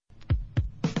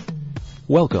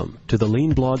Welcome to the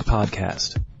Lean Blog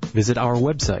Podcast. Visit our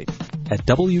website at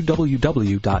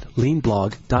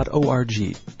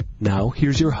www.leanblog.org. Now,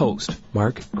 here's your host,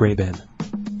 Mark Graban.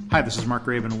 Hi, this is Mark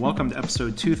Graban. Welcome to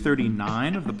episode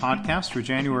 239 of the podcast for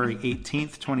January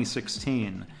 18th,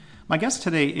 2016. My guest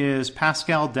today is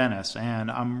Pascal Dennis, and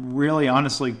I'm really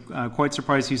honestly quite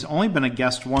surprised he's only been a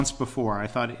guest once before. I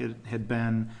thought it had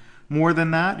been more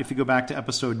than that. If you go back to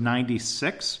episode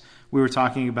 96, we were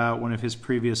talking about one of his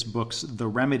previous books, The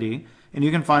Remedy, and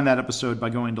you can find that episode by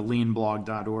going to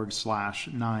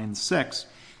leanblog.org/96.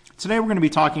 Today we're going to be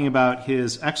talking about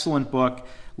his excellent book,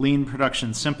 Lean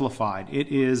Production Simplified. It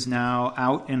is now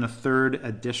out in a third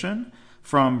edition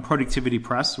from Productivity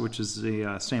Press, which is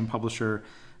the same publisher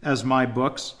as my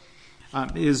books.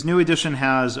 His new edition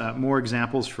has more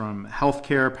examples from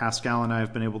healthcare. Pascal and I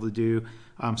have been able to do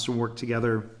some work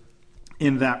together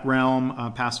in that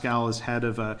realm. Pascal is head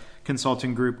of a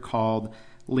consulting group called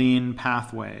Lean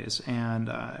Pathways, and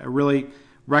I really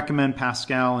recommend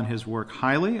Pascal and his work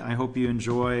highly. I hope you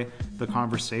enjoy the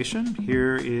conversation.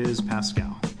 Here is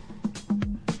Pascal.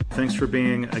 Thanks for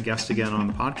being a guest again on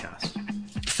the podcast.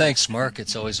 Thanks, Mark.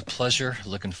 It's always a pleasure.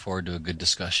 Looking forward to a good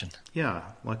discussion. Yeah,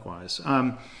 likewise.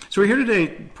 So we're here today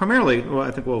primarily, well, I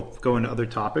think we'll go into other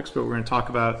topics, but we're going to talk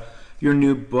about your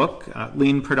new book,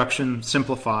 Lean Production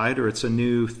Simplified, or it's a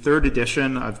new third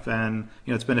edition.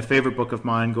 It's been a favorite book of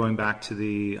mine going back to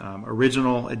the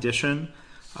original edition.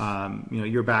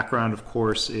 Your background, of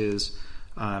course, is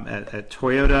at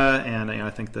Toyota, and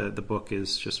I think the book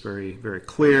is just very, very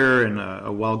clear and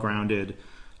a well-grounded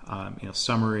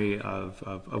summary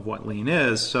of what Lean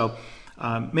is. So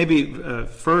maybe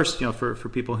first, for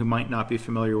people who might not be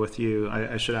familiar with you,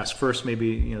 I should ask first,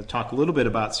 maybe talk a little bit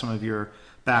about some of your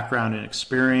background and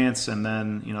experience, and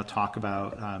then talk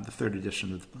about the third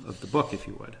edition of the book, if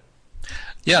you would.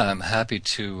 Yeah, I'm happy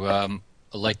to.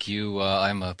 Like you,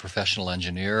 I'm a professional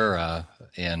engineer,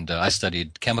 and I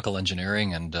studied chemical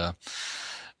engineering, and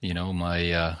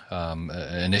my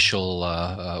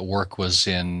initial work was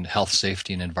in health,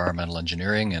 safety, and environmental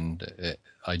engineering, and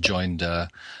I joined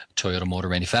Toyota Motor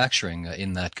Manufacturing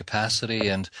in that capacity,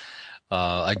 and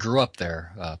I grew up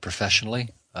there professionally,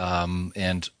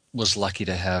 and was lucky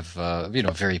to have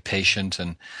very patient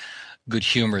and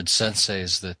good-humored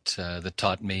senseis that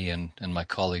taught me and my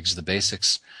colleagues the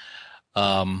basics.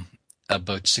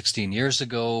 About 16 years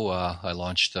ago, I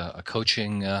launched a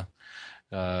coaching a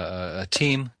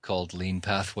team called Lean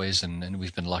Pathways, and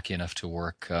we've been lucky enough to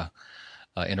work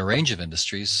in a range of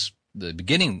industries,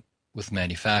 beginning with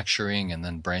manufacturing and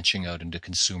then branching out into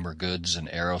consumer goods and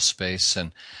aerospace.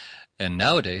 And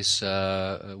nowadays,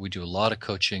 we do a lot of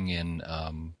coaching in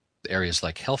areas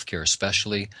like healthcare,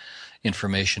 especially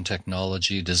information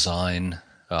technology, design,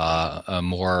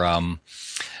 more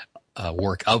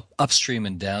work upstream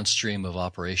and downstream of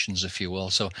operations, if you will.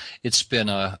 So it's been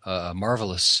a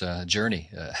marvelous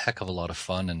journey, a heck of a lot of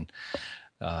fun, and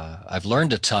I've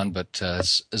learned a ton. But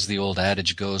as the old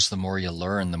adage goes, the more you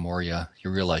learn, the more you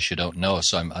realize you don't know.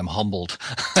 So I'm humbled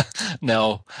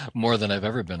now more than I've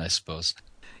ever been, I suppose.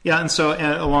 Yeah, and so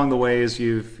along the ways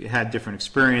you've had different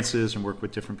experiences and worked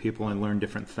with different people and learned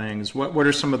different things. What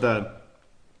are some of the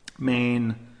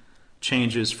main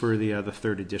changes for the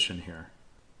third edition here?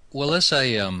 Well, as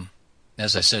I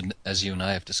said, as you and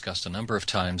I have discussed a number of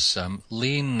times,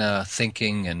 lean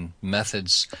thinking and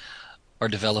methods are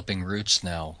developing roots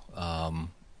now,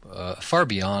 far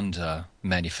beyond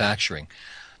manufacturing.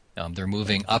 They're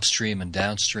moving upstream and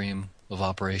downstream of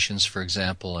operations, for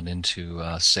example, and into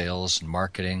sales and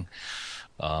marketing,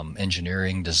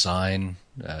 engineering, design,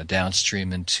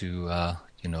 downstream into a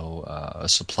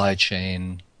supply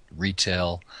chain,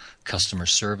 retail, customer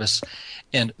service,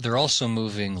 and they're also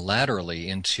moving laterally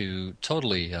into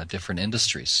totally different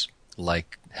industries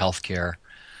like healthcare,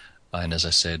 and as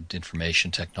I said,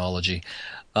 information technology.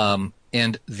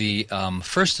 And the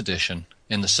first edition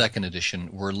and the second edition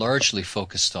were largely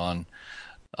focused on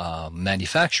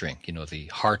manufacturing, the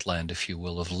heartland, if you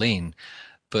will, of Lean.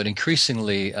 But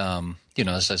increasingly,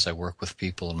 as I work with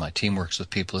people and my team works with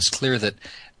people, it's clear that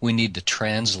we need to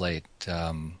translate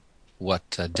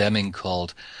what Deming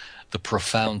called the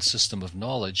profound system of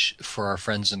knowledge for our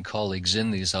friends and colleagues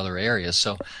in these other areas.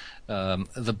 So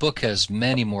the book has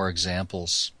many more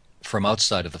examples from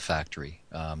outside of the factory.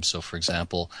 So, for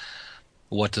example,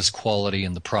 what does quality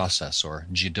in the process, or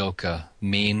JIDOKA,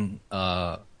 mean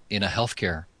in a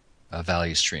healthcare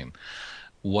value stream?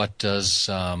 What does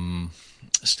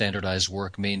standardized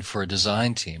work mean for a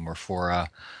design team or for a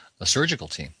surgical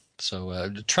team?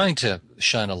 So trying to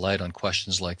shine a light on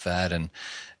questions like that and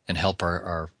help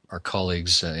our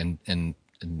colleagues in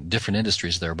different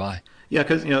industries thereby. Yeah,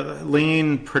 because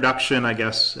lean production, I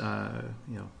guess,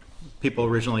 people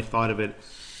originally thought of it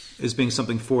as being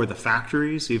something for the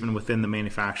factories, even within the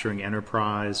manufacturing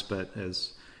enterprise. But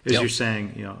as you're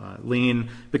saying, lean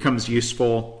becomes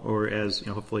useful, or as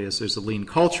hopefully as there's a lean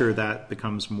culture, that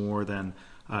becomes more than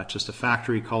just a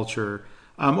factory culture.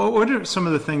 What are some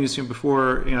of the things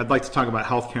before? I'd like to talk about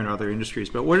healthcare and other industries,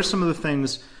 but what are some of the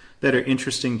things that are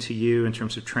interesting to you in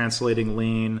terms of translating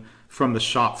lean from the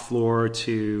shop floor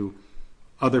to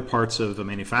other parts of a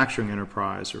manufacturing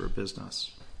enterprise or a business?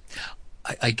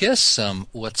 I guess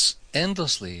what's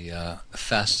endlessly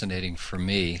fascinating for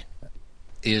me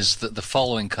is the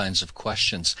following kinds of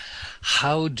questions.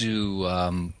 How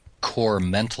do core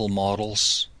mental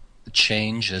models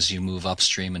change as you move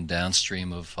upstream and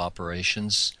downstream of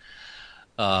operations?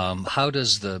 How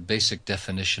does the basic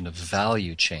definition of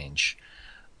value change?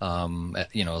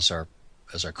 As our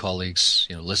colleagues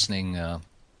listening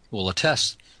will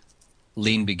attest,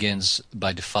 lean begins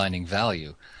by defining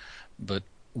value. But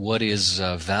what is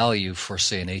value for,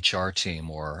 say, an HR team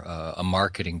or a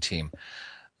marketing team?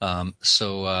 How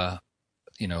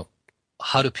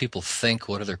do people think?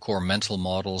 What are their core mental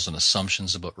models and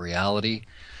assumptions about reality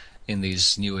in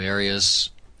these new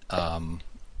areas?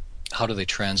 How do they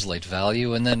translate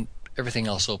value? And then everything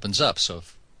else opens up. So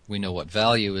if we know what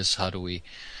value is, how do we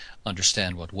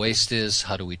understand what waste is?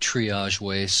 How do we triage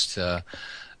waste?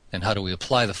 And how do we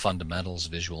apply the fundamentals,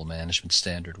 visual management,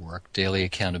 standard work, daily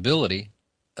accountability,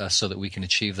 so that we can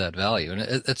achieve that value? And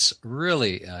it's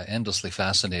really endlessly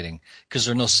fascinating because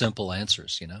there are no simple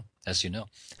answers, as you know.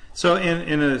 So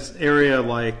in an area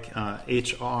like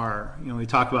HR, we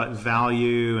talk about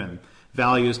value, and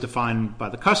value is defined by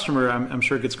the customer. I'm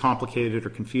sure it gets complicated or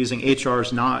confusing. HR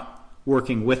is not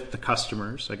working with the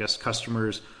customers. I guess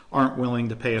customers aren't willing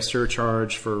to pay a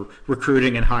surcharge for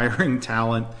recruiting and hiring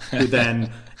talent who then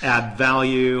add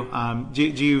value. Do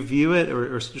you view it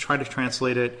or try to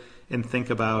translate it and think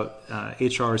about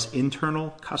HR's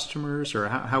internal customers, or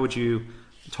how would you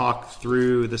talk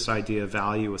through this idea of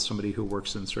value with somebody who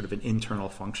works in sort of an internal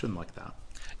function like that?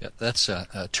 Yeah, that's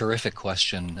a terrific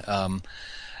question.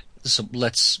 So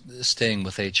staying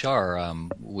with HR,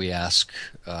 we ask,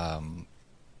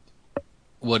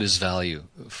 what is value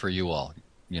for you all?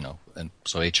 And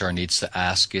so HR needs to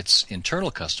ask its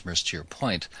internal customers, to your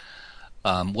point,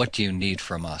 what do you need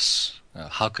from us?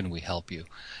 How can we help you?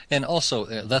 And also,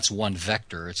 that's one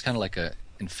vector. It's kind of like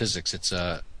in physics, it's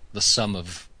the sum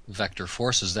of vector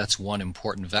forces. That's one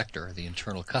important vector, the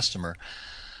internal customer.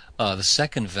 The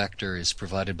second vector is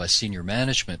provided by senior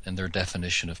management and their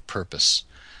definition of purpose.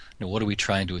 What are we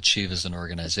trying to achieve as an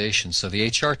organization? So the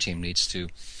HR team needs to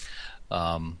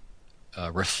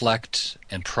reflect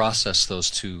and process those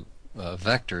two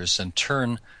vectors and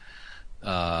turn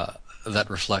that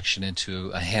reflection into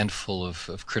a handful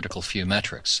of critical few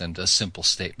metrics and a simple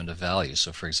statement of value.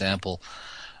 So, for example,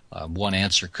 one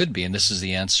answer could be, and this is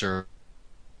the answer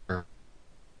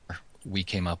we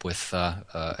came up with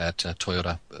at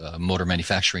Toyota Motor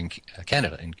Manufacturing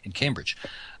Canada in Cambridge.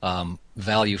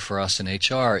 Value for us in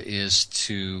HR is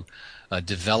to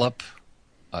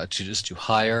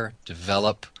hire,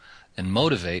 develop, and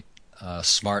motivate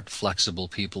smart, flexible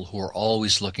people who are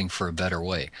always looking for a better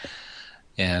way.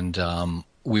 And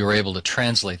we were able to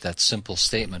translate that simple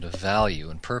statement of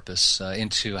value and purpose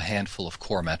into a handful of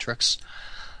core metrics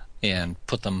and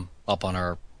put them up on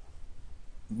our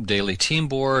daily team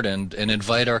board and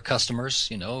invite our customers.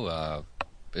 In a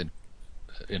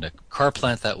car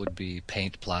plant, that would be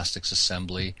paint, plastics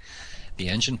assembly, the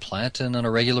engine plant, and on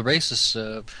a regular basis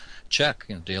check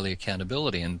daily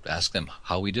accountability and ask them,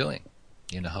 how are we doing?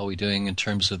 How are we doing in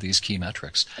terms of these key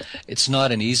metrics? It's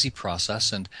not an easy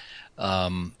process, and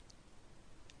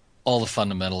all the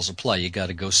fundamentals apply. You got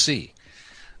to go see.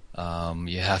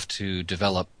 You have to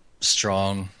develop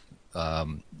strong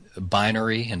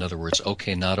binary, in other words,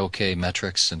 okay, not okay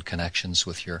metrics and connections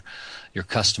with your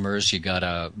customers. You got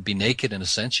to be naked in a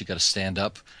sense. You got to stand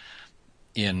up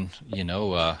in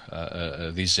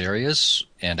these areas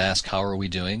and ask, how are we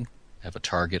doing? Have a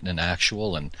target and an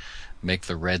actual, and make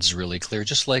the reds really clear,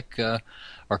 just like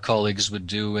our colleagues would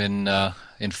do in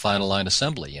final line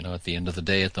assembly. At the end of the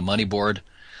day, at the money board,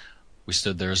 we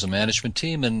stood there as a management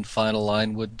team, and final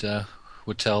line would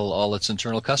tell all its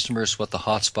internal customers what the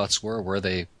hot spots were, where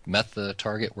they met the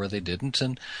target, where they didn't,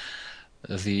 and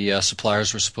the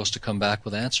suppliers were supposed to come back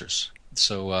with answers.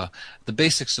 So the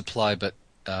basics apply, but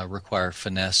require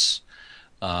finesse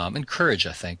and courage,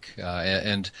 I think.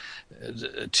 And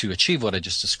to achieve what I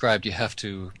just described, you have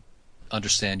to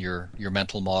understand your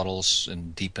mental models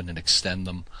and deepen and extend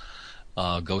them.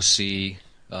 Go see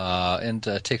and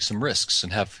take some risks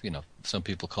and have, some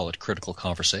people call it critical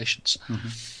conversations.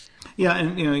 Yeah,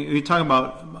 and you talk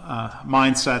about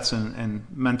mindsets and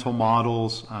mental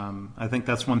models. I think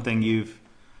that's one thing you've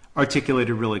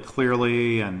articulated really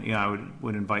clearly, and I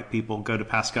would invite people go to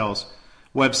Pascal's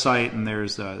website, and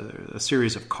there's a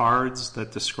series of cards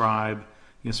that describe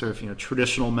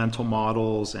traditional mental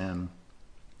models and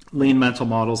lean mental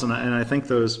models, and I think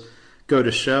those go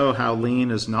to show how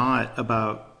lean is not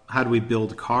about how do we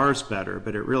build cars better,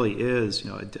 but it really is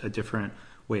a different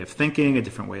way of thinking, a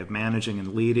different way of managing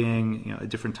and leading, a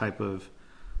different type of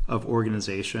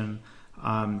organization.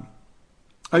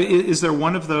 Is there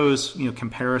one of those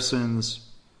comparisons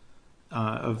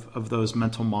of those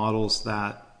mental models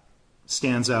that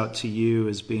stands out to you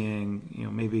as being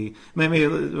maybe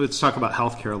let's talk about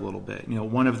healthcare a little bit.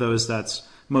 One of those that's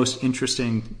most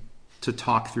interesting to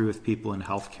talk through with people in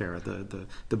healthcare,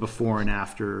 the before and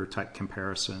after type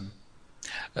comparison.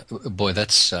 Boy,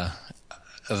 that's a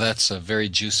very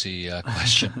juicy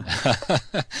question,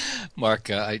 Mark.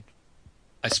 I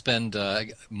spend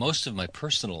most of my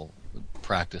personal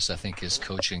practice, I think, is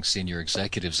coaching senior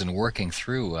executives and working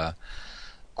through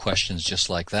questions just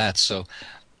like that. So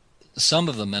some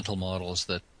of the mental models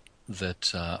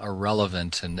that are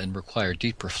relevant and require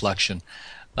deep reflection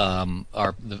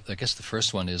are, I guess the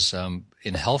first one is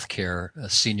in healthcare,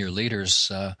 senior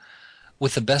leaders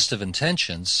with the best of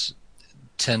intentions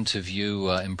tend to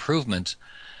view improvement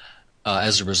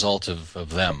as a result of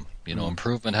them.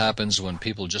 Improvement happens when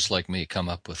people just like me come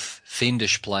up with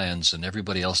fiendish plans and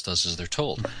everybody else does as they're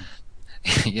told.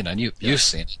 And you've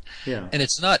seen it. Yeah. And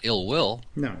it's not ill will.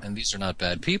 No. And these are not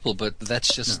bad people, but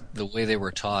that's just the way they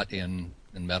were taught in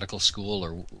medical school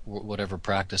or whatever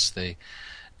practice they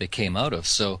came out of.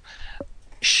 So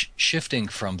shifting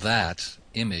from that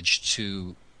image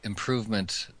to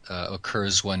improvement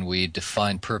occurs when we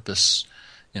define purpose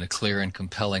in a clear and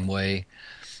compelling way,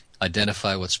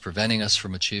 identify what's preventing us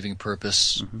from achieving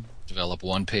purpose, develop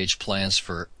one-page plans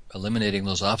for eliminating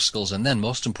those obstacles, and then,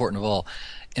 most important of all,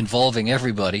 involving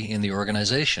everybody in the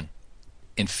organization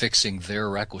in fixing their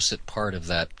requisite part of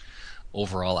that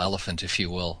overall elephant, if you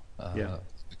will,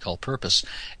 we call purpose.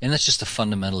 And that's just a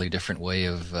fundamentally different way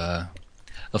of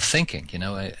thinking,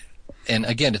 And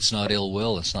again, it's not ill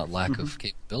will, it's not lack of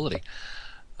capability,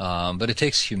 but it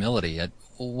takes humility.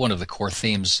 One of the core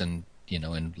themes in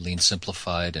Lean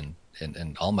Simplified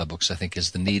and all my books, I think,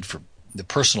 is the need for the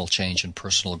personal change and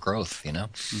personal growth,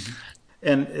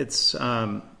 And it's,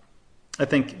 I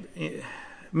think,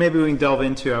 maybe we can delve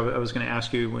into, I was going to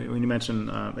ask you, when you mentioned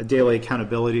a daily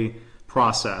accountability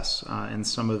process and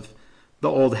some of the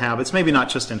old habits, maybe not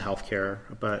just in healthcare,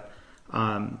 but,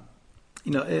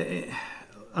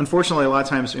 unfortunately, a lot of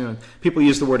times, people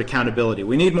use the word accountability.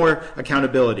 We need more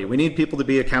accountability. We need people to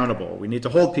be accountable. We need to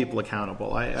hold people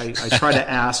accountable. I try to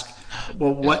ask,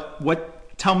 well, what?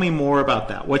 Tell me more about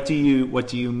that. What do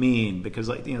you mean? Because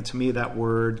to me, that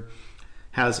word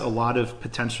has a lot of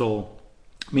potential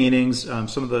meanings.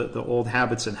 Some of the old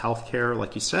habits in healthcare,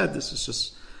 like you said, this is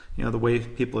just the way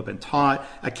people have been taught.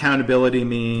 Accountability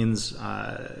means,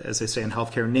 as they say in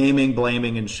healthcare, naming,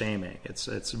 blaming, and shaming.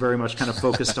 It's very much kind of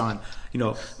focused on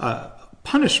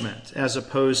punishment as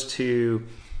opposed to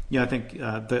I think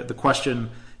the question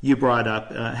you brought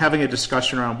up, having a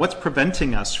discussion around what's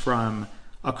preventing us from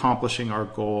accomplishing our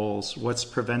goals, what's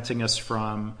preventing us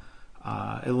from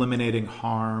eliminating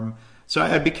harm. So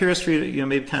I'd be curious for you to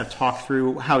maybe kind of talk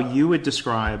through how you would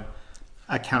describe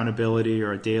accountability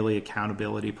or a daily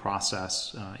accountability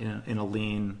process in a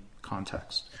lean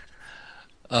context.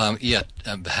 Yeah,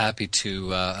 I'm happy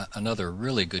to. Another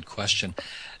really good question.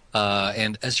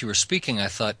 And as you were speaking, I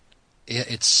thought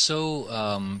it's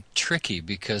so tricky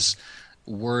because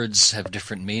words have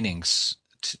different meanings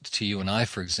to you and I,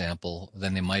 for example,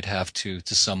 than they might have to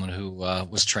someone who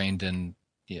was trained in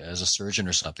as a surgeon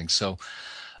or something. So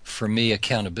for me,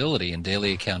 accountability and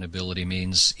daily accountability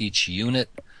means each unit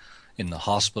in the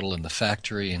hospital, in the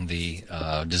factory, in the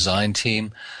design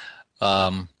team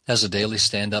has a daily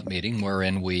stand-up meeting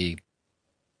wherein we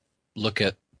look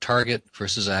at target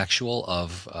versus actual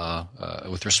of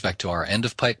with respect to our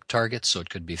end-of-pipe targets. So it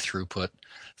could be throughput,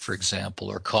 for example,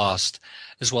 or cost,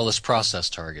 as well as process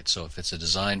targets. So if it's a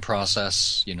design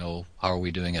process, how are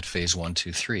we doing at phase 1,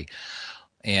 2, 3?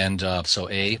 And so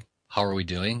A, how are we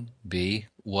doing? B,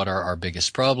 what are our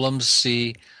biggest problems?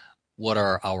 C, what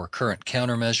are our current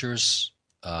countermeasures?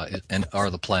 And are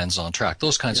the plans on track?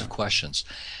 Those kinds of questions.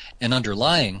 And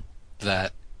underlying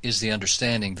that is the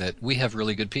understanding that we have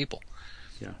really good people.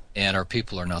 Yeah. And our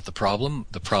people are not the problem.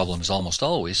 The problem is almost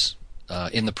always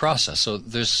in the process. So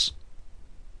there's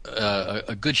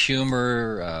a good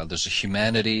humor, there's a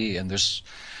humanity, and there's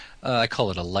I call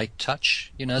it a light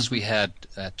touch, as we had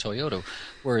at Toyota.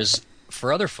 Whereas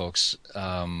for other folks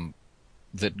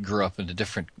that grew up in a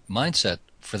different mindset,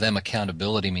 for them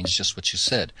accountability means just what you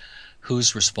said.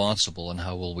 Who's responsible and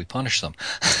how will we punish them?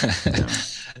 Yeah.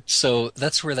 So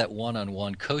that's where that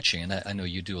one-on-one coaching, and I know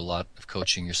you do a lot of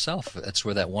coaching yourself, that's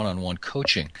where that one-on-one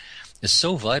coaching is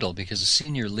so vital, because a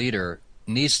senior leader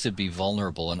needs to be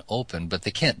vulnerable and open, but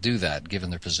they can't do that given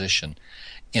their position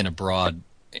in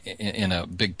a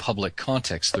big public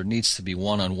context. There needs to be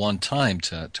one-on-one time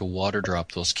to water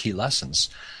drop those key lessons.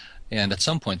 And at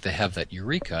some point they have that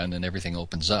eureka, and then everything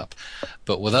opens up.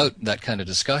 But without that kind of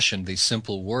discussion, these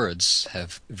simple words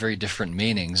have very different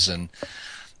meanings. And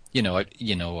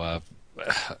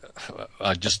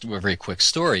just a very quick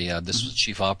story. This was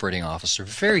Chief Operating Officer,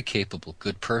 very capable,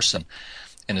 good person.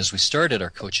 And as we started our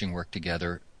coaching work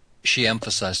together, she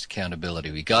emphasized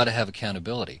accountability. We got to have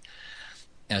accountability.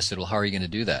 And I said, well, how are you going to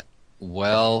do that?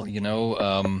 Well,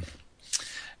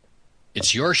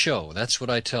 it's your show. That's what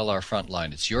I tell our front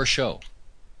line. It's your show.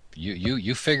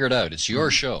 You figure it out. It's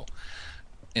your show.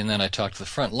 And then I talked to the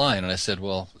front line, and I said,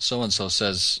 well, so-and-so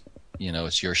says,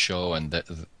 it's your show, and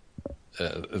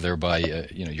thereby,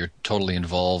 you're totally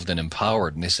involved and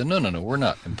empowered. And they said, no, we're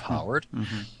not empowered.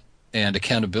 Mm-hmm. And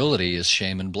accountability is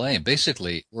shame and blame.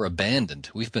 Basically, we're abandoned.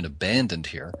 We've been abandoned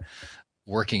here,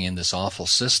 working in this awful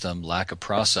system, lack of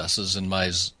processes, and my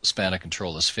span of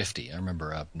control is 50. I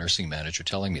remember a nursing manager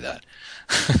telling me that.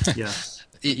 Yeah.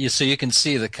 So you can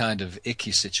see the kind of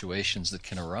icky situations that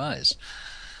can arise,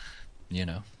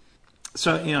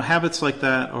 So, habits like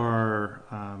that are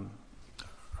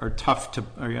tough to,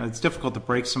 it's difficult to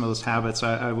break some of those habits.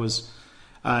 I was,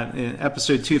 in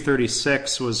episode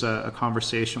 236 was a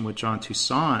conversation with John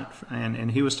Toussaint,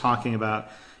 and he was talking about,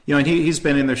 and he's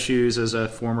been in their shoes as a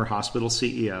former hospital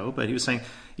CEO, but he was saying,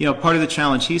 part of the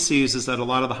challenge he sees is that a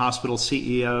lot of the hospital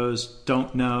CEOs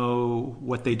don't know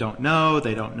what they don't know.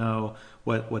 They don't know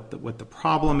what the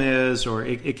problem is, or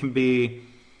it can be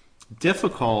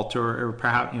difficult, or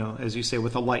perhaps, as you say,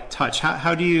 with a light touch.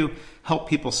 How do you help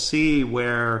people see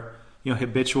where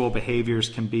habitual behaviors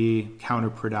can be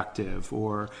counterproductive,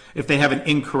 or if they have an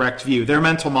incorrect view? Their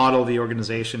mental model of the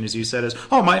organization, as you said, is,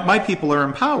 my people are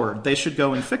empowered. They should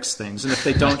go and fix things. And if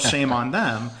they don't, shame on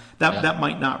them. That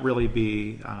might not really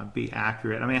be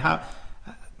accurate. I mean,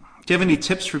 do you have any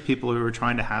tips for people who are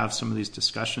trying to have some of these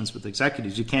discussions with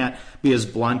executives? You can't be as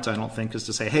blunt, I don't think, as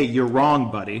to say, hey, you're wrong,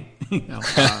 buddy.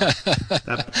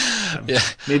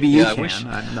 Maybe you can.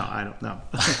 I don't know.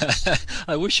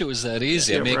 I wish it was that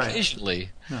easy. Yeah, right. Occasionally,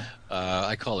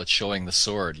 I call it showing the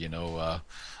sword.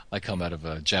 I come out of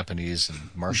a Japanese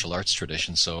and martial arts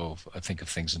tradition, so I think of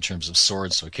things in terms of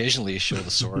swords. So occasionally you show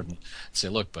the sword and say,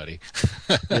 look, buddy.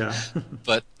 Yeah.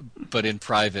 But in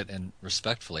private and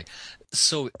respectfully.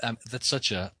 So that's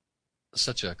such a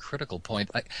critical point.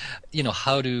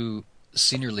 How do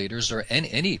senior leaders, or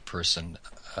any person,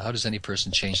 how does any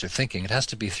person change their thinking? It has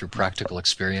to be through practical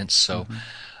experience. So,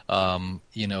 and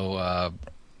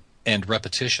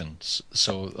repetition.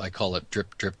 So I call it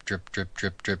drip, drip, drip, drip,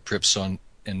 drip, drip, drip. So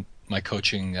in my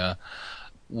coaching,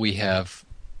 we have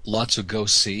lots of go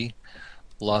see,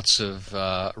 lots of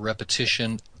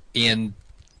repetition in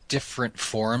different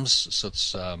forms. So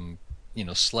it's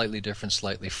slightly different,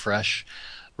 slightly fresh.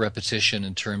 Repetition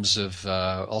in terms of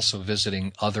also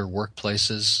visiting other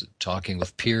workplaces, talking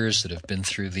with peers that have been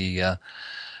through the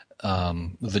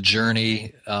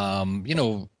journey. A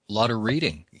lot of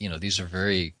reading. These are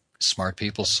very smart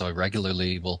people, so I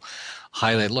regularly will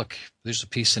highlight, look, there's a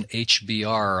piece in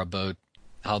HBR about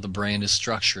how the brain is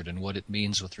structured and what it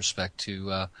means with respect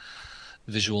to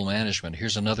visual management.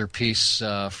 Here's another piece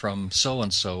from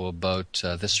so-and-so about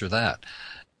this or that.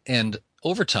 And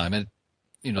over time,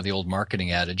 the old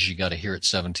marketing adage, you got to hear it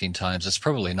 17 times. It's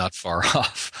probably not far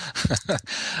off.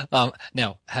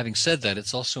 Now, having said that,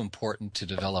 it's also important to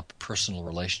develop a personal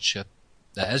relationship,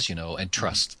 as you know, and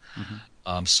trust. Mm-hmm.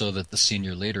 So that the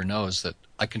senior leader knows that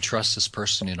I can trust this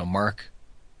person. Mark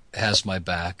has my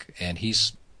back, and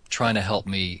he's trying to help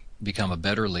me become a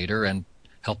better leader and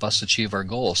help us achieve our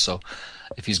goals. So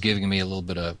if he's giving me a little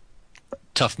bit of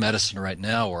tough medicine right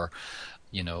now, or,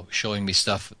 showing me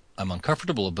stuff I'm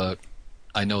uncomfortable about,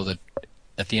 I know that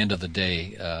at the end of the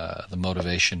day, the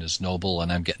motivation is noble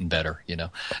and I'm getting better,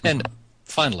 And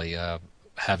finally,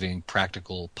 having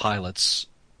practical pilots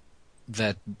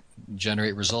that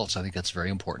generate results. I think that's very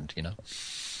important,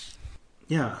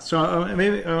 Yeah. So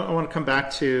maybe I want to come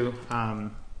back to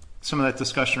some of that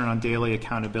discussion around daily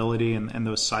accountability and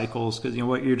those cycles, because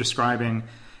what you're describing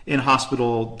in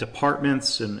hospital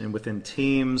departments and within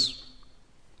teams,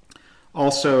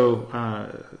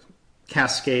 also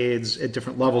cascades at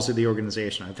different levels of the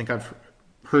organization. I think I've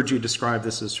heard you describe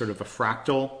this as sort of a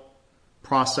fractal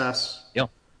process. Yeah.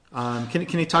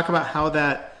 Can you talk about how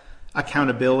that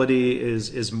accountability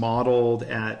is modeled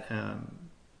at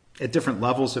different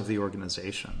levels of the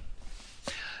organization?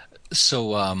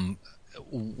 So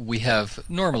we have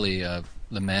normally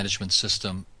the management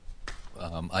system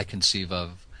I conceive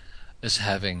of as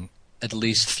having at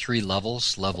least 3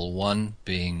 levels. Level 1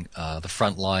 being the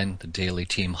front line, the daily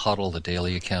team huddle, the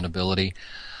daily accountability.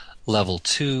 Level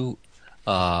 2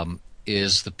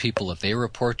 is the people that they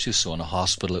report to. So in a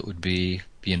hospital it would be,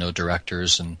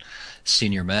 directors and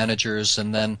senior managers.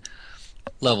 And then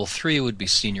level 3 would be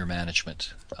senior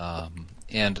management.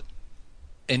 And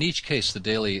in each case,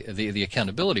 the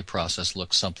accountability process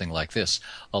looks something like this.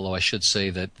 Although I should say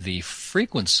that the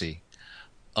frequency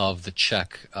of the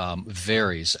check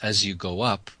varies as you go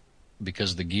up,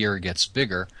 because the gear gets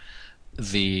bigger.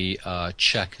 The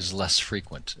check is less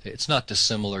frequent. It's not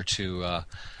dissimilar to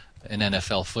an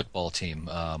NFL football team.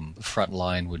 Front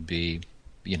line would be,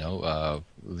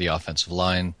 the offensive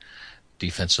line,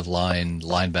 defensive line,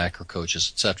 linebacker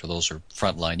coaches, etc. Those are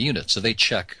frontline units. So they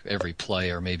check every play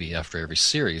or maybe after every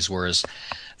series, whereas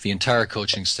the entire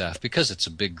coaching staff, because it's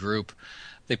a big group,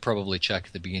 they probably check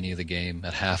at the beginning of the game,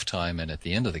 at halftime, and at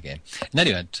the end of the game. In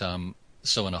any event,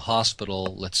 so in a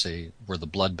hospital, let's say we're the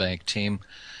blood bank team,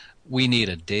 we need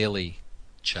a daily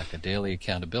check, a daily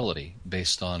accountability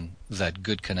based on that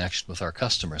good connection with our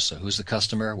customers. So who's the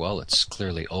customer? Well, it's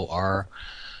clearly OR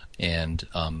and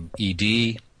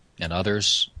ED and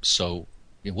others. So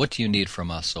what do you need from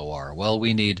us, OR? Well,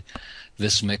 we need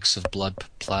this mix of blood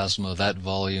plasma, that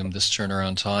volume, this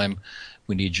turnaround time.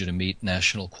 We need you to meet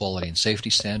national quality and safety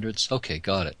standards. Okay,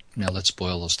 got it. Now let's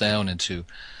boil those down into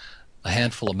a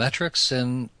handful of metrics,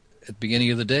 and at the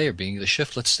beginning of the day or beginning of the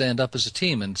shift, let's stand up as a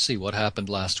team and see what happened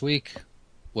last week,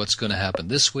 what's going to happen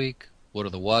this week, what are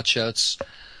the watchouts,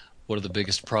 what are the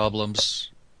biggest problems,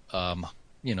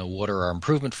 what are our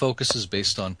improvement focuses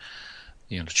based on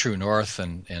True North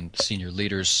and senior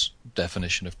leaders'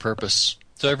 definition of purpose.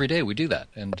 So every day we do that,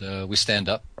 and we stand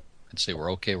up and say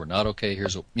we're okay, we're not okay.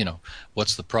 Here's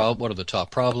what's the problem? What are the top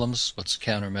problems? What's the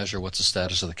countermeasure? What's the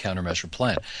status of the countermeasure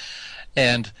plan?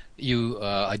 And you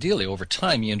ideally over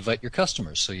time you invite your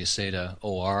customers. So you say to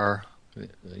OR,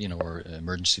 or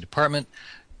emergency department,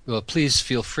 well, please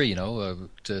feel free, to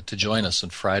join us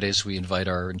on Fridays. We invite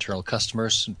our internal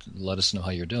customers and let us know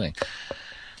how you're doing.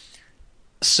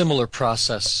 Similar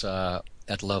process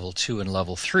at level 2 and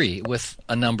level 3 with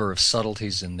a number of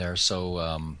subtleties in there.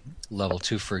 So level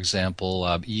 2, for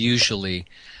example, usually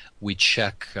we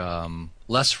check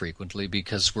less frequently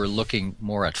because we're looking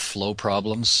more at flow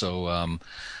problems. So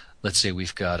let's say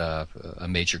we've got a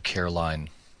major care line,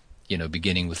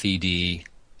 beginning with ED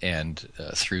and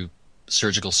through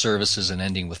surgical services and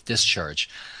ending with discharge.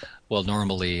 Well,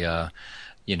 normally,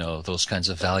 those kinds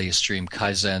of value stream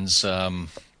kaizens,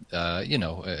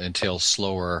 entail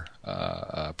slower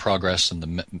progress,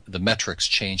 and the metrics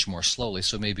change more slowly.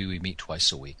 So maybe we meet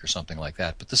twice a week or something like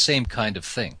that. But the same kind of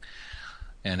thing.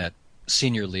 And at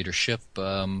senior leadership,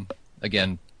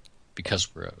 again,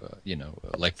 because we're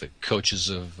like the coaches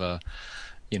of the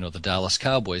Dallas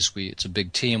Cowboys, it's a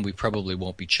big team. We probably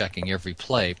won't be checking every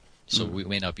play. So we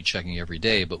may not be checking every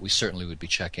day, but we certainly would be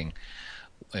checking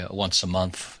once a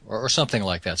month or something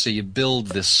like that. So you build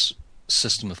this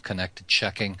system of connected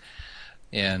checking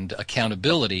and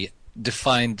accountability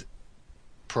defined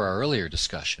per our earlier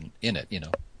discussion in it,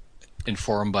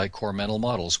 informed by core mental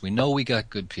models. We know we got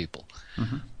good people.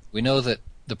 Mm-hmm. We know that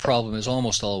the problem is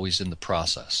almost always in the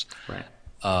process.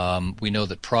 Right. We know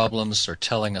that problems are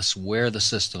telling us where the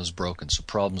system is broken, so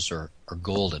problems are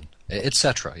golden,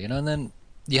 etc. And then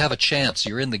you have a chance.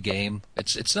 You're in the game.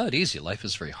 It's not easy. Life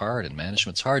is very hard, and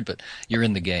management's hard, but you're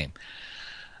in the game.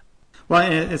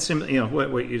 Well, it's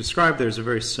what you described. There's a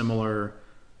very similar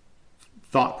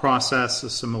thought process, a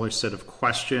similar set of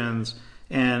questions,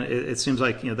 and it seems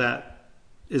like that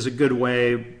is a good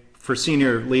way for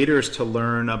senior leaders to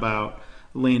learn about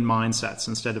lean mindsets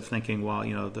instead of thinking, well,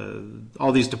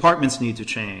 all these departments need to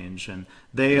change and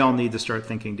they all need to start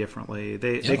thinking differently.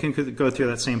 They can go through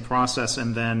that same process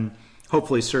and then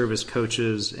hopefully serve as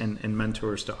coaches and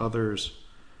mentors to others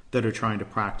that are trying to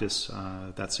practice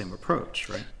that same approach,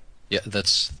 right? Yeah,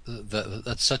 that's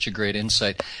such a great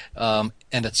insight. And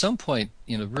at some point,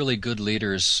 really good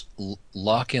leaders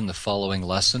lock in the following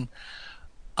lesson.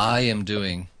 I am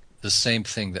doing the same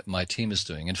thing that my team is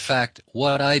doing. In fact,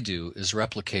 what I do is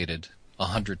replicated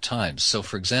 100 times. So,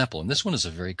 for example, and this one is a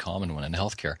very common one in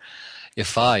healthcare,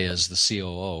 if I, as the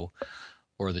COO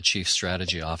or the chief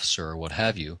strategy officer or what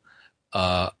have you,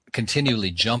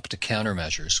 continually jump to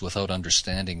countermeasures without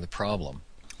understanding the problem.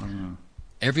 Mm.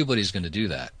 Everybody's going to do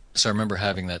that. So I remember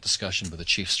having that discussion with a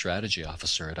chief strategy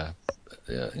officer at a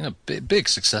big,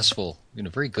 successful,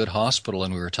 very good hospital,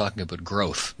 and we were talking about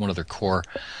growth, one of their core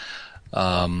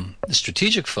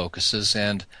strategic focuses,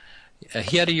 and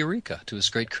he had a eureka. To his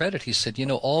great credit, he said,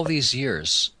 all these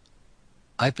years,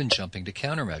 I've been jumping to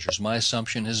countermeasures. My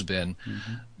assumption has been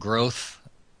growth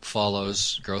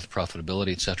follows, growth,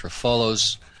 profitability, etc.,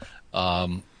 follows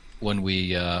when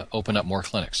we open up more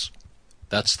clinics.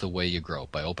 That's the way you grow,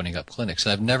 by opening up clinics.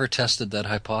 And I've never tested that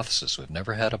hypothesis. We've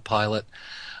never had a pilot.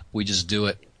 We just do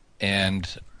it, and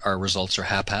our results are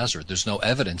haphazard. There's no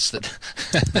evidence that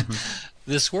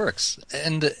this works.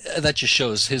 And that just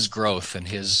shows his growth and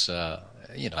his,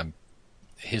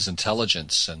 his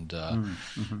intelligence and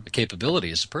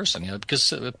capability as a person.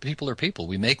 Because people are people.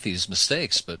 We make these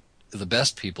mistakes, but the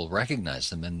best people recognize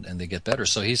them and they get better.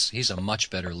 So he's a much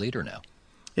better leader now.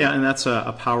 Yeah, and that's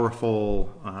a powerful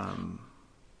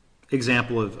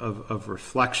example of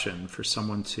reflection for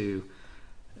someone to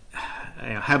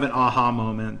have an aha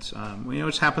moment.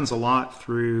 Which happens a lot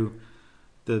through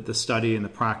the study and the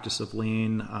practice of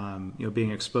lean.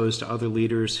 Being exposed to other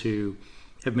leaders who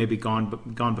have maybe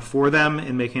gone before them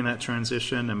in making that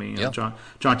transition. I mean, John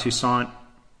Toussaint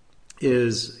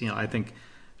is, I think,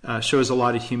 shows a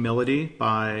lot of humility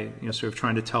by sort of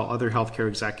trying to tell other healthcare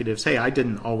executives, hey, I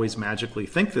didn't always magically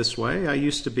think this way. I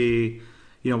used to be,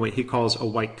 what he calls a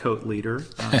white coat leader,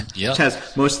 which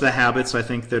has most of the habits, I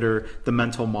think, that are the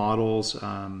mental models,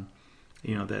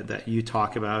 that you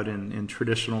talk about in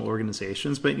traditional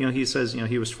organizations. But, he says,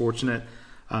 he was fortunate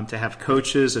to have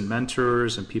coaches and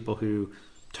mentors and people who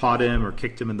taught him or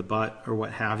kicked him in the butt or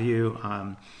what have you.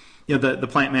 The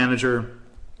plant manager,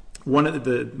 one of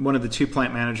the two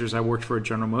plant managers I worked for at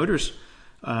General Motors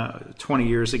 20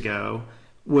 years ago,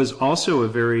 was also a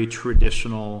very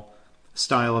traditional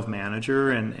style of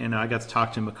manager, and I got to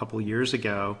talk to him a couple of years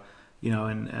ago,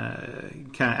 and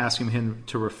kind of asking him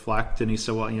to reflect, and he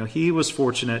said, well, he was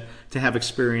fortunate to have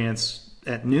experience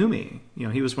at NUMMI.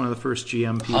 He was one of the first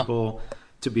GM people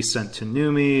to be sent to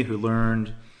NUMMI, who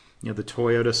learned the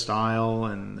Toyota style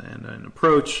and an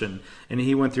approach, and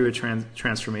he went through a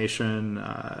transformation,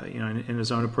 in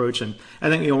his own approach. And I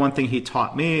think one thing he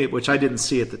taught me, which I didn't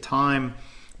see at the time,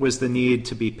 was the need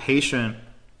to be patient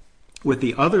with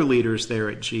the other leaders there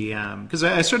at GM. Because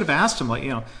I sort of asked him,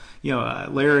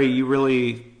 Larry, you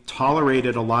really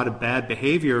tolerated a lot of bad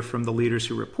behavior from the leaders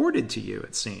who reported to you.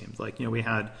 It seemed like we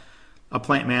had a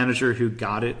plant manager who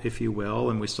got it, if you will,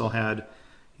 and we still had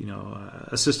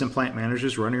assistant plant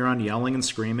managers running around yelling and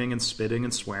screaming and spitting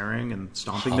and swearing and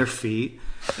stomping their feet.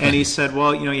 And he said,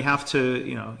 well, you have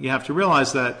to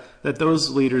realize that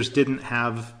those leaders didn't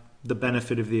have the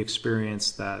benefit of the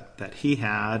experience that he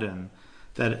had, and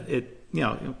that it,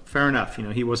 fair enough,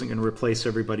 he wasn't going to replace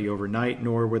everybody overnight,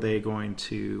 nor were they going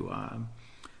to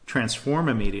transform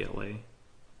immediately.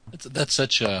 That's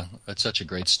such a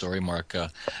great story, Mark.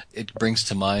 It brings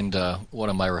to mind one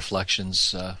of my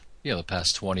reflections, the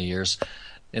past 20 years,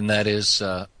 and that is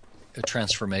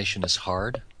transformation is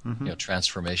hard.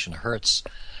 Transformation hurts,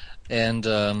 and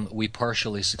we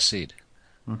partially succeed.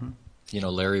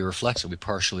 Larry reflects it. We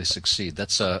partially succeed.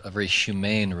 That's a very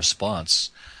humane response,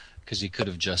 because he could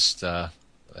have just,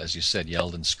 as you said,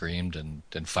 yelled and screamed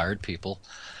and fired people.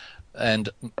 And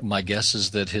my guess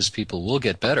is that his people will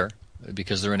get better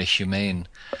because they're in a humane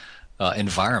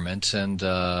environment, and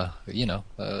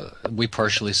we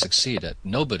partially succeed at.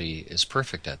 Nobody is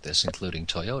perfect at this, including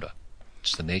Toyota.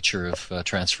 It's the nature of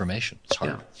transformation. It's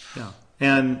hard. Yeah.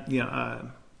 And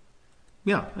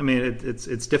I mean,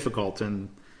 it's difficult, and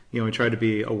we try to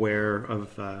be aware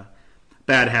of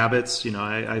bad habits.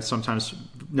 I sometimes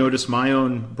notice my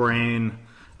own brain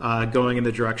going in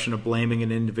the direction of blaming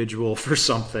an individual for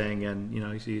something, and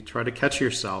you try to catch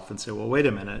yourself and say, well, wait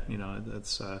a minute,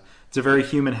 it's a very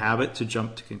human habit to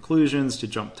jump to conclusions, to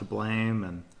jump to blame,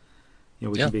 and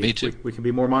me too. We can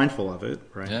be more mindful of it,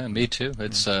 right? Yeah, me too.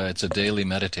 It's a daily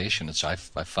meditation. I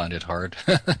find it hard,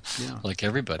 like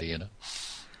everybody,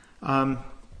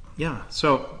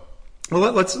 So,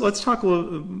 well, let's talk a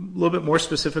little bit more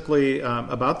specifically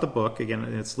about the book. Again,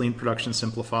 it's Lean Production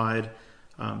Simplified,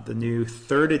 the new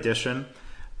 3rd edition.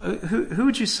 Who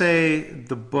would you say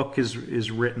the book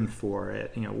is written for?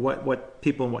 It, what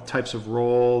people and what types of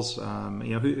roles?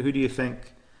 Who do you think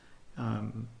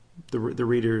the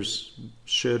readers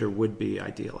should or would be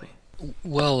ideally?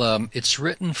 Well, it's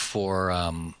written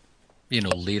for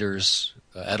leaders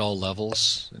at all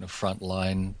levels,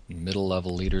 frontline, middle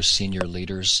level leaders, senior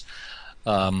leaders.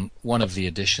 One of the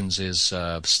additions is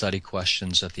study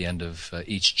questions at the end of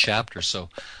each chapter. So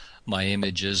my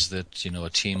image is that, a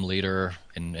team leader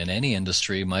in any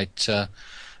industry might,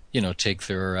 take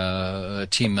their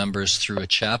team members through a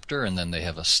chapter, and then they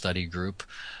have a study group.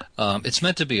 It's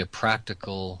meant to be a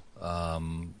practical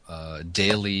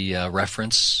daily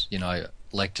reference. I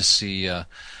like to see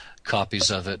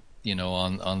copies of it,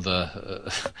 on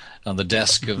the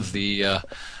desk of the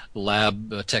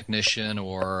lab technician,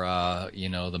 or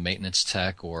the maintenance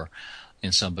tech, or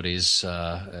in somebody's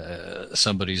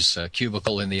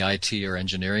cubicle in the IT or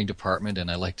engineering department,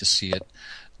 and I like to see it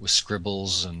with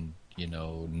scribbles and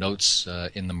notes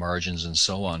in the margins and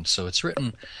so on. So it's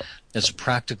written as a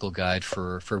practical guide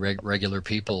for regular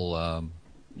people,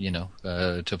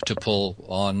 to pull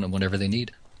on whenever they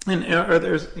need. And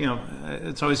there's,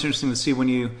 it's always interesting to see when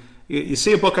you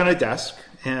see a book on a desk,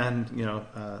 and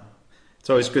it's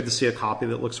always good to see a copy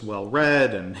that looks well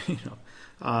read, and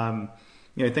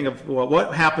think of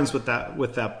what happens with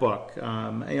that book.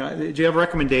 Do you have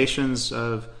recommendations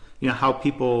of how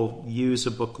people use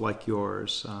a book like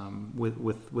yours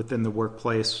within the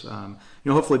workplace?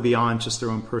 Hopefully beyond just their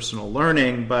own personal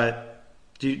learning, but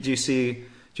do you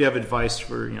have advice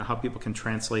for how people can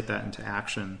translate that into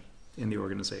action in the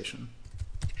organization?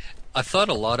 I've thought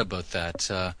a lot about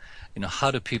that.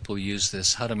 How do people use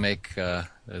this? How to make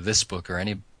this book or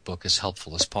any book as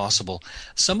helpful as possible?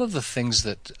 Some of the things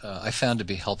that I found to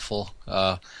be helpful,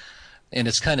 and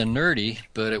it's kind of nerdy,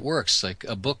 but it works, like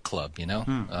a book club.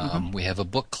 We have a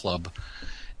book club,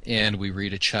 and we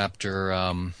read a chapter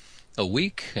a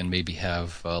week, and maybe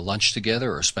have lunch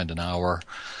together, or spend an hour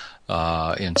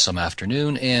in some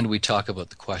afternoon, and we talk about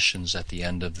the questions at the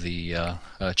end of the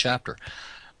chapter.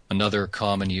 Another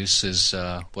common use is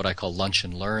what I call lunch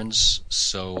and learns.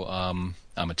 So I'm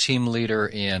a team leader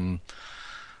in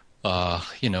a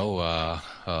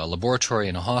laboratory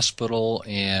in a hospital,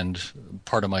 and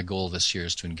part of my goal this year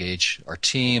is to engage our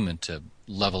team and to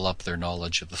level up their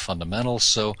knowledge of the fundamentals.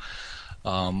 So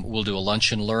we'll do a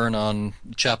lunch and learn on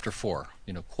chapter 4,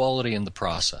 quality in the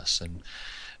process, and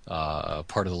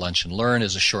part of the lunch and learn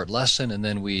is a short lesson, and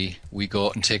then we go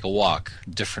out and take a walk,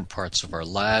 different parts of our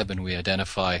lab, and we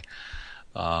identify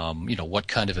what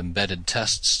kind of embedded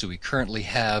tests do we currently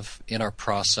have in our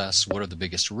process, what are the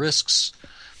biggest risks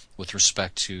with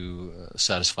respect to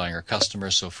satisfying our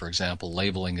customers. So, for example,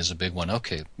 labeling is a big one.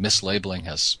 Okay, mislabeling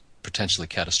has potentially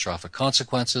catastrophic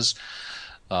consequences.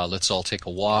 Let's all take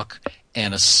a walk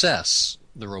and assess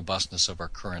the robustness of our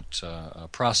current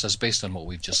process based on what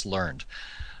we've just learned.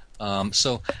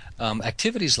 So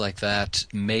activities like that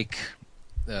make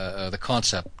the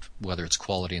concept, whether it's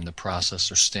quality in the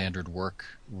process or standard work,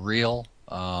 real.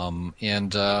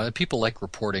 And people like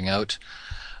reporting out.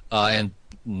 And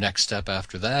next step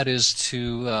after that is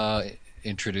to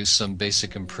introduce some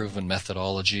basic improvement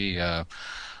methodology,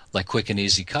 like quick and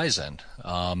easy Kaizen.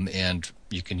 And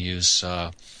you can use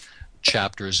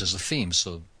chapters as a theme.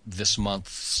 So this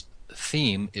month's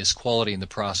theme is quality in the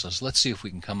process. Let's see if we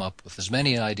can come up with as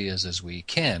many ideas as we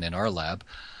can in our lab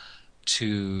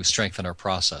to strengthen our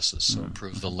processes. So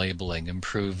improve the labeling,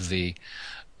 improve the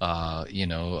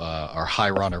our high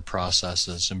runner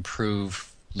processes,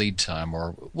 improve lead time,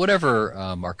 or whatever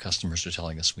our customers are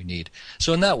telling us we need.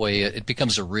 So in that way, it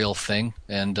becomes a real thing.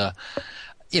 And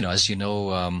as you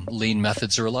know, lean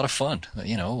methods are a lot of fun.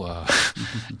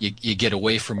 You get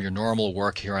away from your normal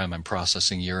work. Here I'm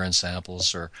processing urine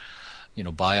samples or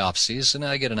biopsies, and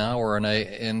I get an hour, and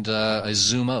I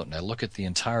zoom out and I look at the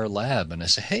entire lab, and I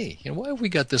say, hey, why have we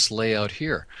got this layout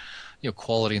here?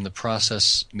 Quality in the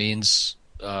process means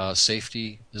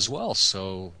safety as well.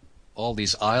 So all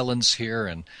these islands here,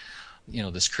 and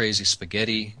this crazy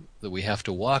spaghetti that we have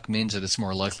to walk means that it's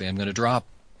more likely I'm going to drop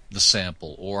the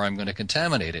sample, or I'm going to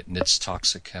contaminate it, and it's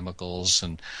toxic chemicals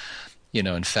and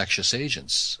infectious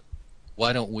agents.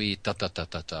 Why don't we that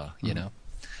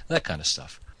kind of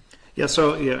stuff. Yeah,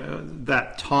 so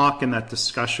that talk and that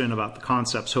discussion about the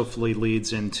concepts hopefully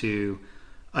leads into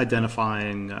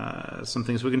identifying some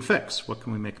things we can fix. What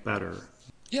can we make better?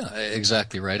 Yeah,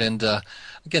 exactly right. And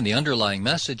again, the underlying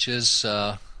message is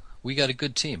we got a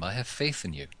good team. I have faith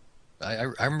in you.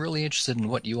 I'm really interested in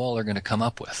what you all are going to come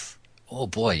up with. Oh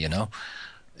boy,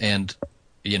 And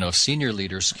if senior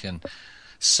leaders can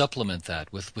supplement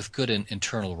that with good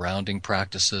internal rounding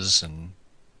practices, and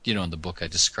in the book I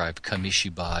described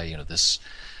Kamishibai, this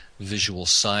visual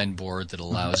signboard that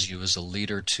allows you as a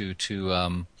leader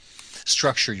to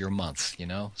structure your month.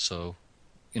 So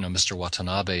Mr.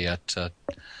 Watanabe at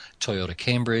Toyota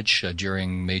Cambridge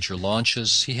during major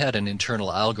launches, he had an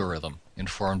internal algorithm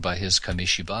informed by his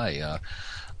Kamishibai.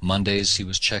 Mondays he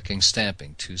was checking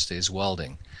stamping, Tuesdays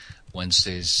welding,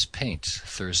 Wednesdays paint,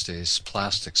 Thursdays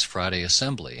plastics, Friday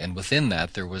assembly, and within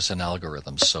that there was an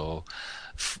algorithm. So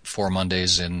 4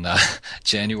 Mondays in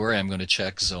January, I'm going to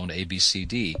check zone A, B, C,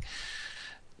 D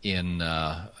in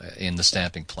the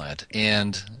stamping plant,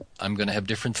 and I'm going to have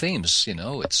different themes.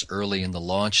 It's early in the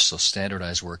launch, so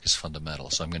standardized work is fundamental.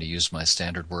 So I'm going to use my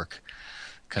standard work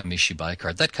Kamishi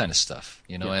bicarb, that kind of stuff.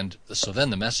 And so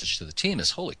then the message to the team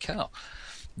is, holy cow,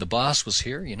 the boss was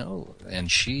here,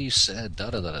 and she said da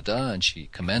da da da da, and she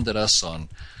commended us on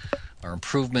our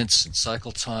improvements in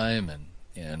cycle time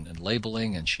and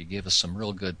labeling, and she gave us some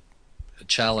real good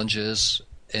challenges.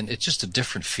 And it's just a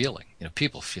different feeling.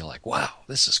 People feel like, wow,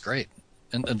 this is great.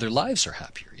 And their lives are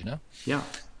happier, Yeah.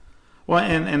 Well,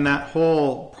 and that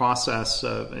whole process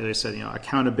of, as I said,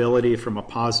 accountability from a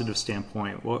positive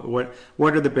standpoint. What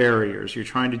are the barriers? You're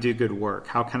trying to do good work.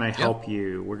 How can I help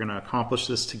you? We're going to accomplish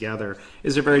this together.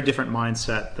 Is a very different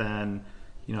mindset than,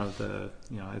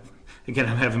 again,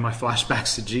 I'm having my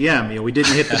flashbacks to GM. We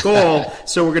didn't hit the goal,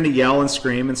 so we're going to yell and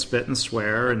scream and spit and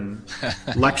swear and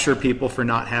lecture people for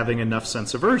not having enough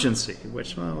sense of urgency.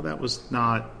 Which, that was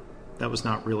not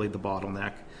really the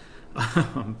bottleneck.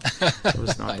 It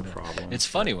was not the problem. It's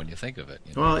funny when you think of it.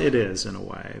 Well, it is in a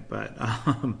way, but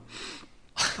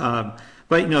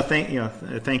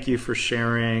thank you for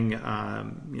sharing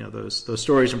those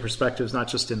stories and perspectives, not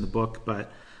just in the book,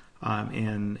 but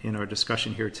in our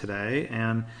discussion here today.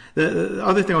 And the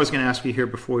other thing I was going to ask you here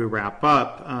before we wrap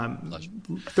up,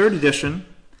 third edition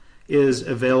is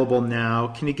available now.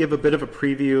 Can you give a bit of a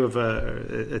preview of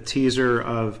a teaser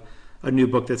of a new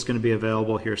book that's going to be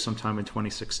available here sometime in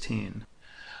 2016?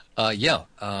 I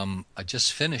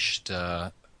just finished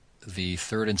the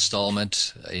third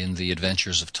installment in the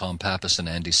adventures of Tom Pappas and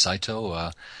Andy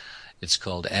Saito. It's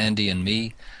called Andy and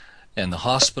Me and the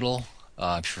Hospital.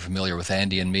 If you're familiar with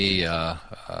Andy and Me,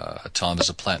 Tom is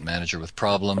a plant manager with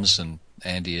problems, and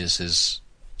Andy is his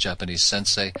Japanese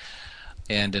sensei.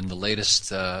 And in the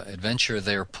latest adventure,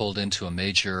 they're pulled into a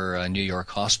major New York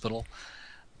hospital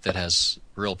that has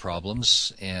real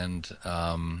problems, and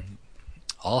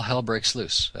all hell breaks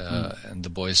loose. And the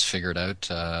boys figure it out,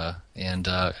 and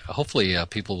hopefully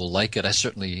people will like it. I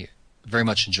certainly very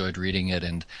much enjoyed reading it,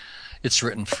 and it's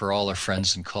written for all our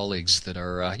friends and colleagues that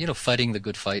are, fighting the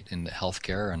good fight in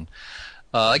healthcare and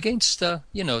against,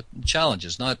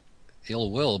 challenges, not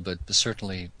ill will, but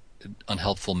certainly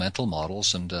unhelpful mental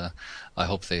models. And I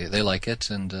hope they like it,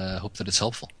 and hope that it's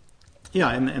helpful. Yeah,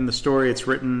 and the story, it's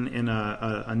written in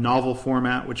a novel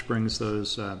format, which brings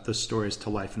those stories to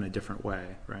life in a different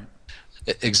way, right?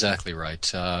 Exactly right.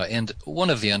 And one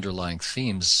of the underlying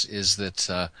themes is that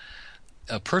a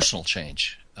personal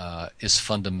change is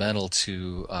fundamental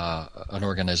to an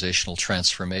organizational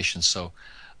transformation. So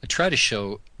I try to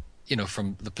show,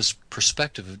 from the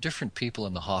perspective of different people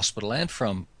in the hospital and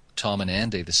from Tom and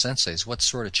Andy, the senseis, what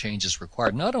sort of change is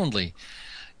required. Not only,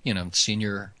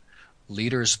 senior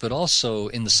leaders, but also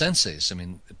in the senseis. I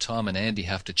mean, Tom and Andy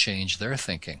have to change their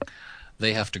thinking.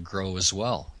 They have to grow as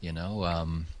well,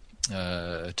 to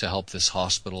help this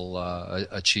hospital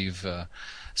achieve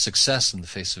success in the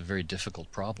face of very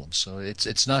difficult problems. So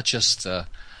it's not just the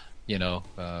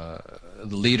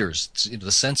leaders.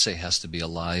 The sensei has to be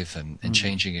alive and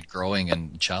changing and growing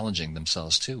and challenging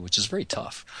themselves too, which is very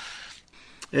tough.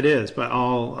 It is, but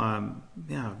I'll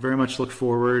very much look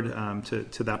forward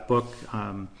to that book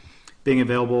being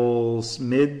available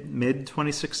mid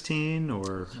 2016,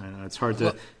 or it's hard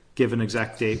to give an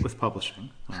exact date with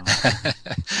publishing.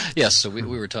 Yes, so we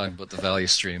were talking about the value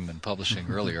stream and publishing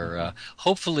earlier.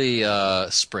 Hopefully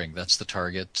spring, that's the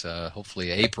target.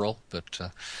 Hopefully April, but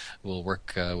we'll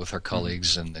work with our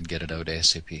colleagues and get it out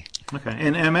ASAP. Okay,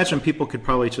 and I imagine people could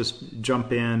probably just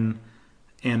jump in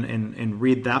and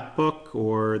read that book,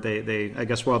 or they I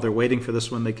guess while they're waiting for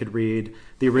this one, they could read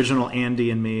the original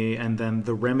Andy and Me, and then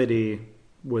The Remedy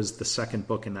was the second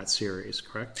book in that series,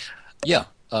 correct? Yeah.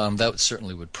 That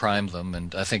certainly would prime them,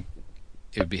 and I think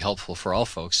it would be helpful for all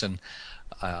folks. And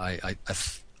I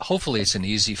hopefully it's an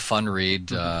easy, fun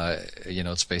read.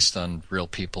 It's based on real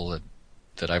people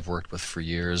that I've worked with for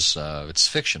years. It's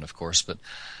fiction, of course, but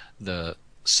the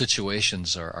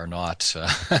situations are not.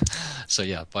 So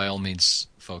yeah, by all means,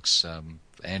 folks,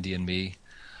 Andy and Me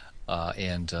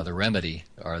and The Remedy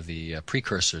are the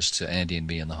precursors to Andy and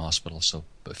Me in the hospital. So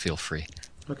feel free.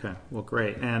 Okay, well,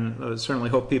 great, and I certainly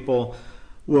hope people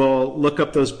will look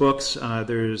up those books.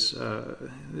 There's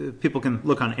people can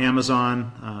look on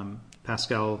Amazon.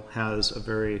 Pascal has a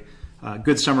very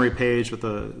good summary page with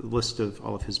a list of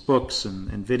all of his books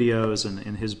and videos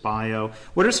and his bio.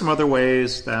 What are some other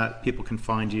ways that people can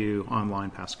find you online,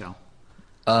 Pascal?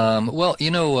 Well,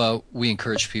 we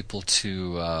encourage people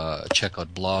to check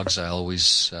out blogs. I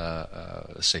always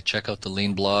say check out the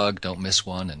Lean blog. Don't miss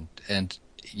one. And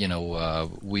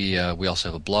we also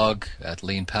have a blog at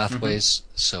Lean Pathways.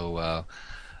 So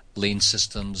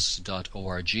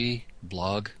leansystems.org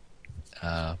blog.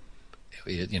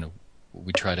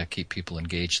 We try to keep people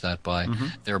engaged thereby.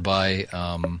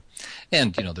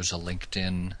 And there's a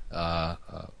LinkedIn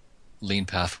Lean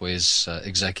Pathways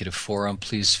Executive Forum.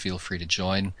 Please feel free to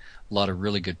join. A lot of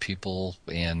really good people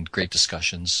and great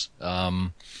discussions.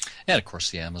 And of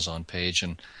course the Amazon page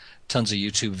and tons of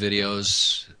YouTube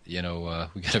videos.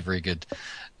 We got a very good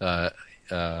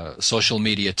social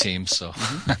media team. So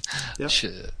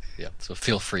so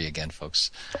feel free again, folks.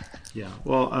 Yeah.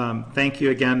 Well, thank you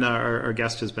again. Our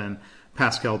guest has been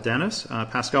Pascal Dennis.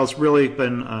 Pascal, it's really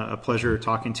been a pleasure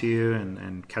talking to you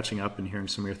and catching up and hearing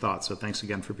some of your thoughts. So thanks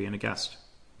again for being a guest.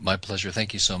 My pleasure.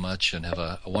 Thank you so much, and have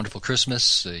a wonderful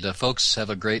Christmas. Folks, have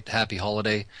a great, happy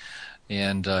holiday,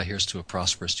 and here's to a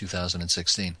prosperous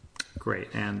 2016. Great.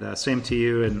 And same to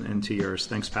you and to yours.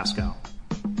 Thanks, Pascal.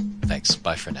 Thanks.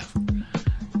 Bye for now.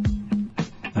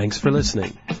 Thanks for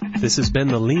listening. This has been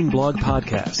the Lean Blog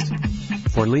Podcast.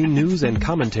 For Lean news and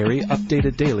commentary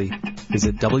updated daily,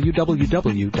 visit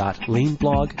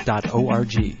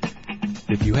www.leanblog.org.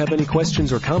 If you have any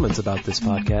questions or comments about this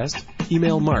podcast,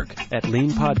 email Mark at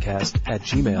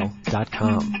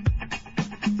leanpodcast@gmail.com.